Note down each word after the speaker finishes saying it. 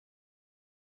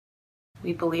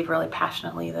We believe really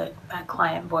passionately that that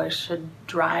client voice should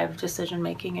drive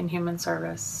decision-making in human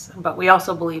service, but we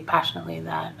also believe passionately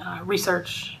that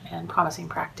research and promising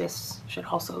practice should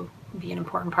also be an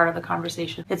important part of the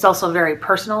conversation. It's also very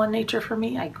personal in nature for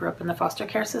me. I grew up in the foster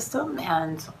care system,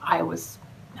 and I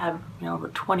have over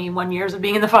 21 years of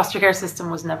being in the foster care system,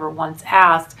 was never once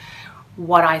asked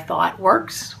what I thought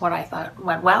worked, what I thought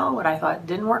went well, what I thought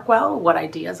didn't work well, what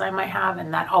ideas I might have,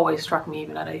 and that always struck me,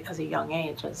 even as a young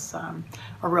age, as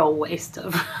a real waste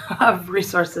of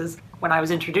resources. When I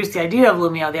was introduced to the idea of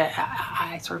Loomio,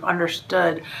 I sort of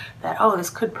understood that, oh,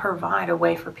 this could provide a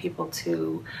way for people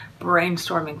to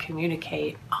brainstorm and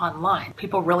communicate online.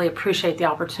 People really appreciate the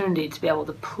opportunity to be able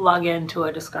to plug into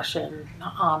a discussion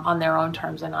on their own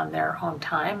terms and on their own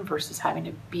time versus having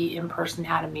to be in person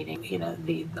at a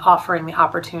meeting. Offering the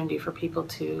opportunity for people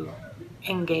to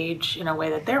engage in a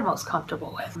way that they're most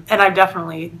comfortable with. And I've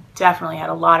definitely had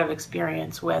a lot of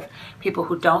experience with people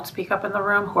who don't speak up in the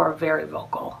room who are very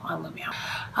vocal on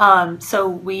Loomio. So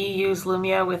we use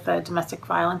Loomio with a domestic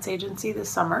violence agency this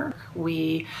summer.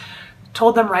 We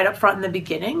told them right up front in the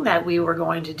beginning that we were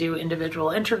going to do individual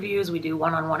interviews. We do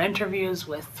one-on-one interviews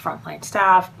with frontline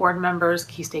staff, board members,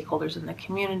 key stakeholders in the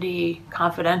community,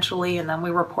 confidentially, and then we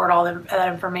report all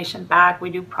that information back. We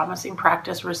do promising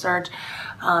practice research,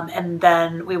 and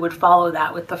then we would follow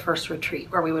that with the first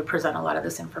retreat, where we would present a lot of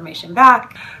this information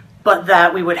back. But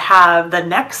that we would have, the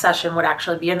next session would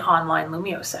actually be an online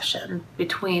Loomio session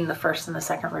between the first and the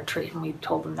second retreat. And we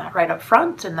told them that right up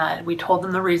front, and that we told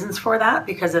them the reasons for that,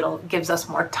 because gives us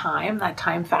more time, that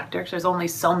time factor. Because there's only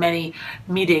so many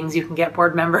meetings you can get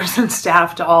board members and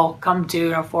staff to all come to,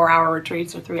 4-hour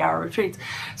retreats or 3-hour retreats.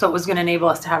 So it was going to enable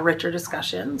us to have richer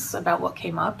discussions about what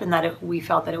came up, and that we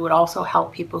felt that it would also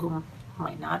help people who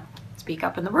might not speak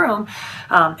up in the room,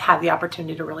 have the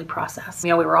opportunity to really process.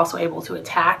 We were also able to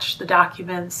attach the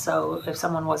documents, so if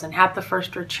someone wasn't at the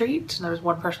first retreat, and there was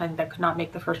one person I think that could not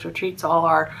make the first retreat, so all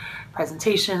our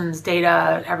presentations,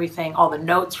 data, everything, all the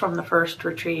notes from the first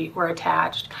retreat were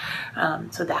attached,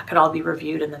 so that could all be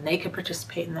reviewed, and then they could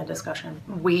participate in the discussion.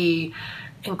 We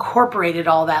incorporated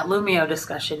all that Loomio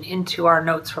discussion into our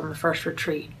notes from the first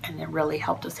retreat, and it really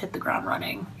helped us hit the ground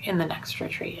running in the next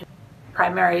retreat.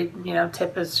 Primary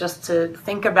tip is just to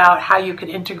think about how you could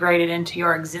integrate it into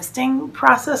your existing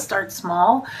process. Start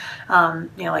small.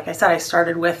 Like I said, I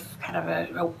started with kind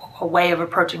of a way of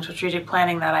approaching strategic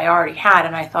planning that I already had,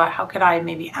 and I thought, how could I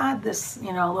maybe add this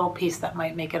little piece that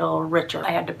might make it a little richer.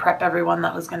 I had to prep everyone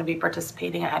that was going to be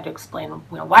participating. I had to explain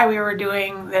why we were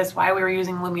doing this, why we were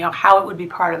using Loomio, how it would be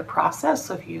part of the process.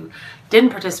 So if you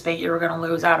didn't participate, you were going to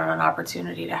lose out on an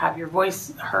opportunity to have your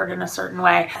voice heard in a certain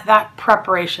way. That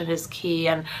preparation is key,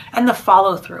 and the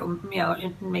follow through,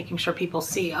 in making sure people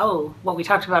see, oh, what we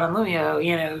talked about on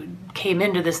Loomio, came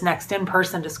into this next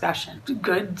in-person discussion.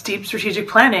 Good, deep strategic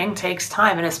planning takes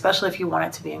time, and especially if you want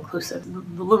it to be inclusive.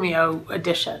 The Loomio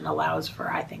edition allows for,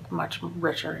 I think, much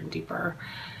richer and deeper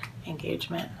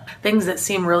engagement. Things that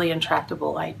seem really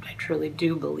intractable, I truly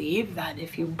do believe that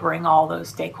if you bring all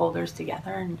those stakeholders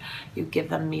together and you give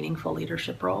them meaningful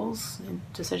leadership roles in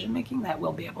decision making, that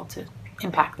we'll be able to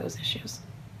impact those issues.